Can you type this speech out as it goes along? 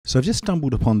So I've just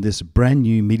stumbled upon this brand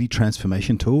new MIDI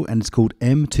transformation tool, and it's called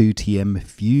M2TM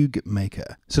Fugue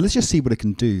Maker. So let's just see what it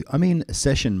can do. I'm in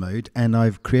session mode and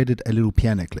I've created a little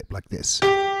piano clip like this.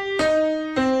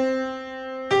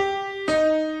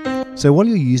 So while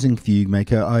you're using Fugue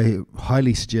Maker, I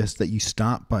highly suggest that you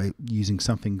start by using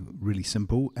something really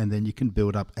simple, and then you can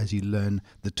build up as you learn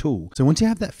the tool. So once you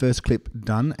have that first clip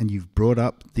done and you've brought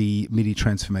up the MIDI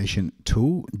transformation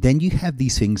tool, then you have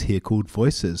these things here called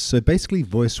voices. So basically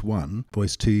voice 1,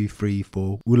 voice 2, 3,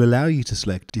 4 will allow you to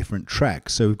select different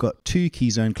tracks. So we've got 2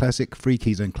 key zone classic, 3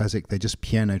 key zone classic, they're just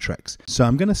piano tracks. So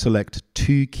I'm going to select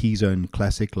 2 key zone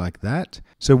classic like that.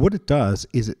 So what it does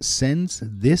is it sends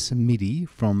this MIDI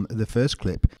from the first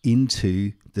clip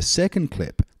into the second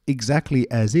clip exactly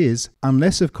as is,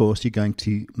 unless of course you're going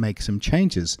to make some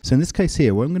changes. So in this case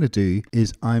here, what I'm going to do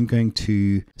is I'm going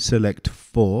to select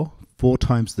 4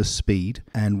 times the speed,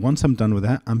 and once I'm done with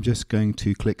that, I'm just going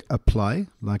to click apply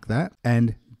like that,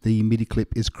 and the MIDI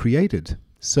clip is created.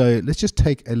 So let's just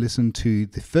take a listen to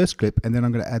the first clip, and then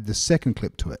I'm going to add the second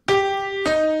clip to it.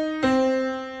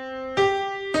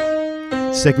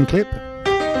 Second clip.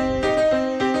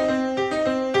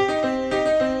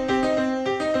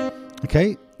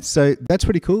 Okay, so that's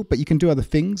pretty cool, but you can do other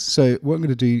things. So what I'm going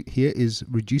to do here is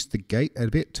reduce the gate a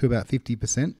bit to about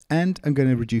 50%, and I'm going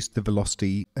to reduce the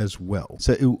velocity as well.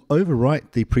 So it will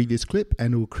overwrite the previous clip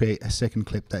and it will create a second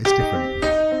clip that is different.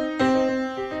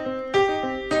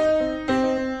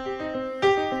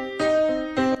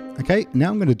 Okay, now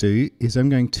I'm going to do is I'm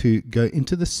going to go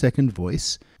into the second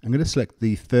voice. I'm going to select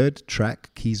the third track,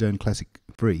 Key Zone Classic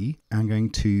 3. I'm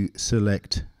going to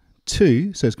select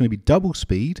 2, so it's going to be double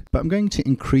speed, but I'm going to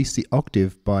increase the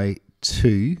octave by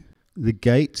 2. The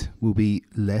gate will be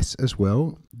less as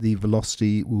well. The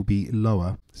velocity will be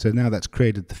lower. So now that's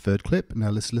created the third clip.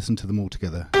 Now let's listen to them all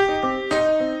together.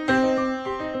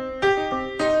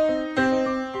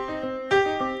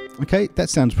 Okay, that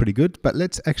sounds pretty good, but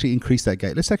let's actually increase that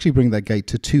gate. Let's actually bring that gate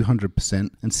to 200%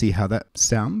 and see how that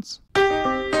sounds.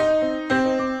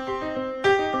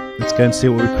 Let's go and see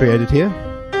what we've created here.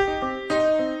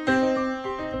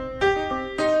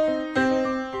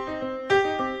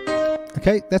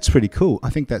 Okay, that's pretty cool.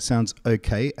 I think that sounds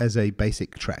okay as a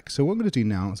basic track. So what I'm going to do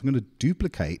now is I'm going to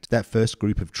duplicate that first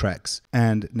group of tracks.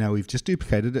 And now we've just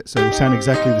duplicated it, so it'll sound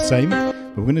exactly the same.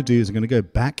 What we're going to do is I'm going to go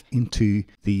back into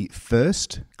the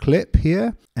first clip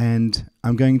here, and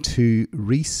I'm going to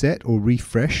reset or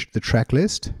refresh the track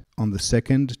list on the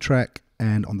second track,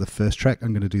 and on the first track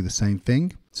I'm going to do the same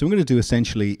thing. So what I'm going to do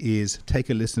essentially is take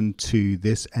a listen to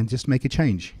this and just make a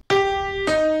change.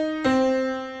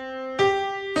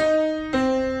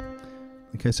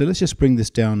 Okay, so let's just bring this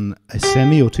down a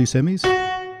semi or 2 semis.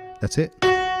 That's it.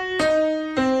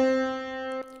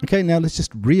 Okay, now let's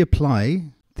just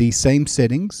reapply the same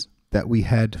settings that we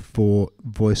had for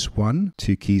voice 1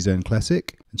 to Key Zone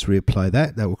Classic. Let's reapply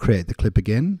that. That will create the clip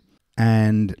again.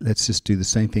 And let's just do the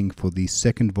same thing for the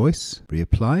second voice.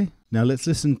 Reapply. Now let's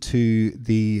listen to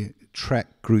the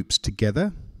track groups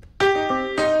together.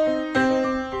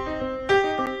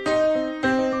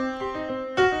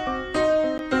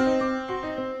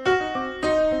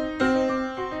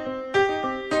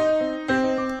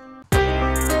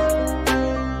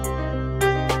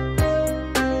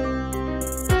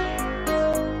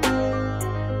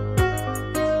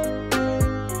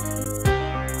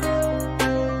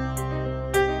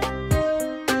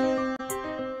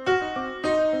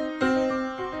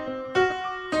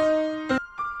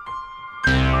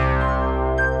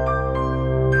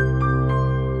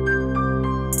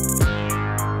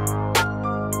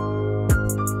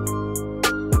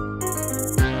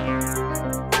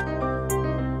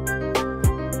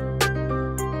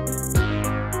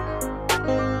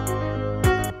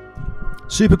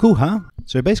 Super cool, huh?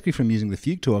 So basically from using the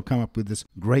Fugue tool, I've come up with this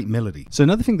great melody. So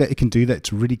another thing that it can do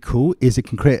that's really cool is it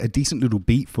can create a decent little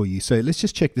beat for you. So let's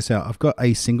just check this out. I've got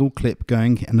a single clip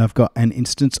going and I've got an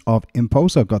instance of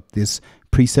Impulse. I've got this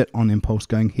preset on Impulse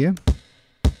going here.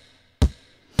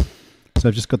 So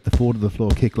I've just got the 4 to the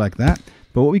floor kick like that.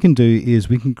 But what we can do is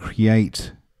we can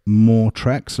create more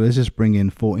tracks. So let's just bring in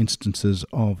 4 instances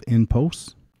of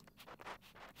Impulse.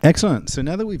 Excellent. So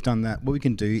now that we've done that, what we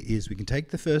can do is we can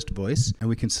take the first voice and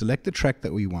we can select the track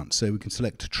that we want. So we can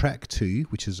select track 2,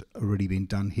 which has already been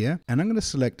done here. And I'm going to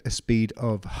select a speed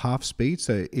of half speed.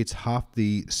 So it's half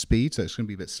the speed, so it's going to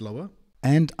be a bit slower.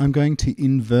 And I'm going to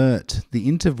invert the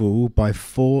interval by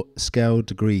 4 scale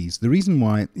degrees. The reason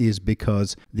why is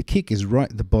because the kick is right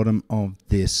at the bottom of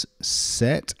this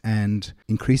set, and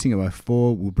increasing it by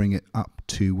 4 will bring it up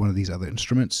to one of these other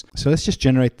instruments. So let's just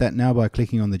generate that now by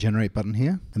clicking on the generate button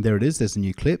here. And there it is, there's the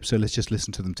new clip. So let's just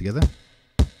listen to them together.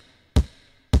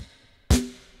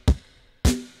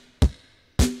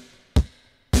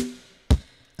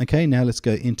 Okay, now let's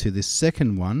go into this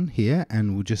second one here,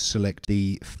 and we'll just select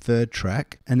the third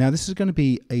track. And now this is going to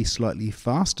be a slightly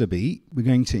faster beat. We're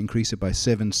going to increase it by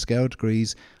 7 scale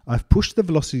degrees. I've pushed the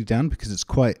velocity down because it's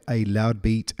quite a loud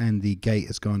beat, and the gate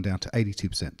has gone down to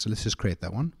 82%. So let's just create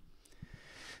that one.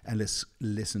 And let's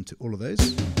listen to all of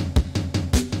those.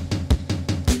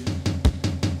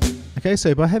 Okay,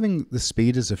 so by having the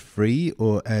speed as a free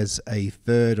or as a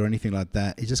third or anything like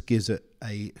that, it just gives it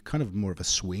a kind of more of a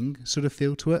swing sort of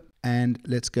feel to it. And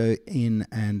let's go in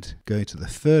and go to the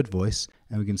third voice,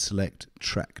 and we can select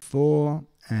track 4,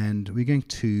 and we're going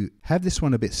to have this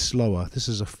one a bit slower. This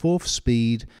is a 4th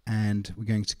speed, and we're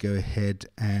going to go ahead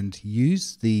and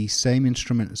use the same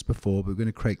instrument as before, but we're going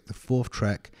to create the 4th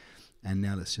track. And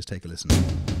now let's just take a listen.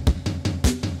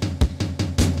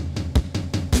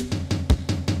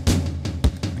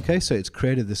 Okay, so it's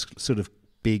created this sort of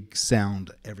big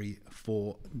sound every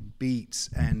 4 beats,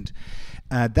 and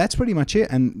that's pretty much it.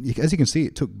 And as you can see,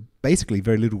 it took basically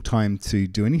very little time to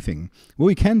do anything. What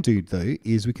we can do though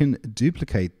is we can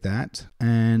duplicate that,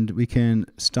 and we can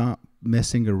start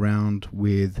messing around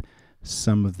with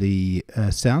some of the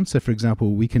sounds. So for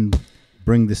example, we can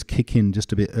bring this kick in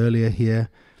just a bit earlier here,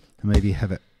 and maybe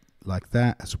have it like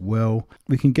that as well.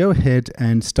 We can go ahead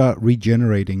and start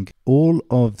regenerating all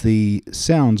of the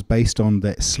sounds based on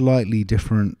that slightly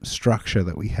different structure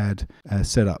that we had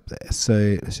set up there.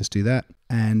 So let's just do that.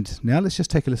 And now let's just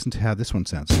take a listen to how this one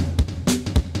sounds.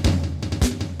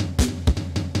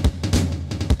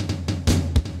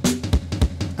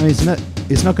 I mean,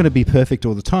 it's not going to be perfect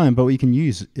all the time, but what you can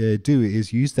do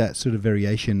is use that sort of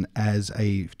variation as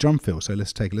a drum fill. So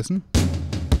let's take a listen.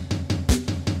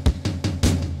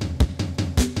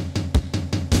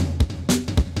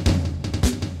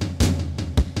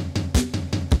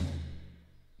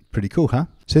 Pretty cool, huh?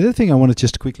 So the other thing I wanted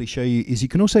just to quickly show you is you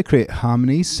can also create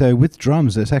harmonies. So with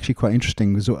drums, it's actually quite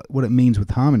interesting, because what it means with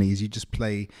harmony is you just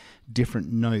play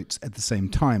different notes at the same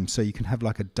time. So you can have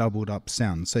like a doubled up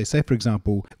sound. So say for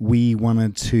example, we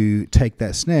wanted to take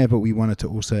that snare, but we wanted to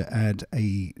also add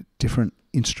a different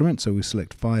instrument. So we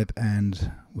select 5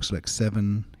 and we'll select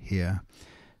 7 here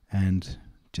and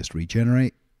just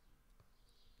regenerate.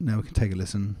 Now we can take a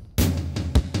listen.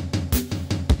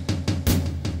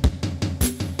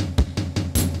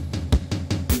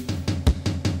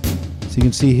 So you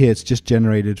can see here it's just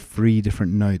generated 3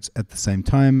 different notes at the same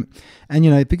time. And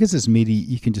you know, because it's MIDI,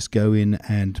 you can just go in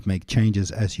and make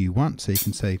changes as you want. So you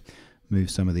can say,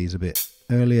 move some of these a bit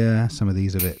earlier, some of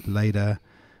these a bit later,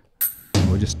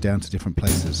 or just down to different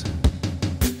places.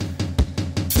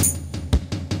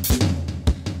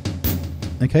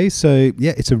 Okay, so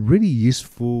yeah, it's a really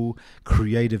useful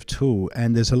creative tool,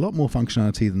 and there's a lot more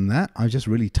functionality than that. I'm just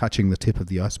really touching the tip of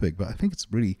the iceberg, but I think it's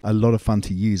really a lot of fun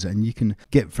to use, and you can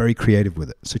get very creative with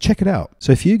it. So check it out.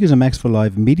 So Fugue is a Max for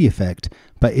Live MIDI effect,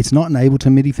 but it's not an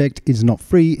Ableton MIDI effect. It's not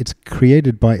free. It's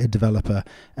created by a developer,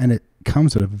 and it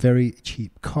comes at a very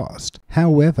cheap cost.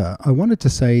 However, I wanted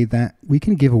to say that we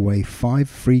can give away 5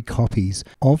 free copies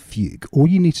of Fugue. All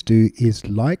you need to do is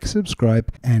like,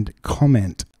 subscribe, and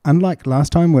comment. Unlike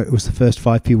last time where it was the first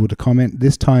 5 people to comment,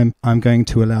 this time I'm going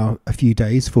to allow a few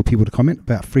days for people to comment,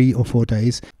 about 3 or 4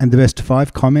 days, and the best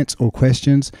 5 comments or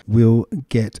questions will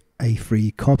get a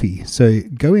free copy. So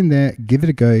go in there, give it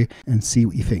a go, and see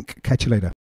what you think. Catch you later.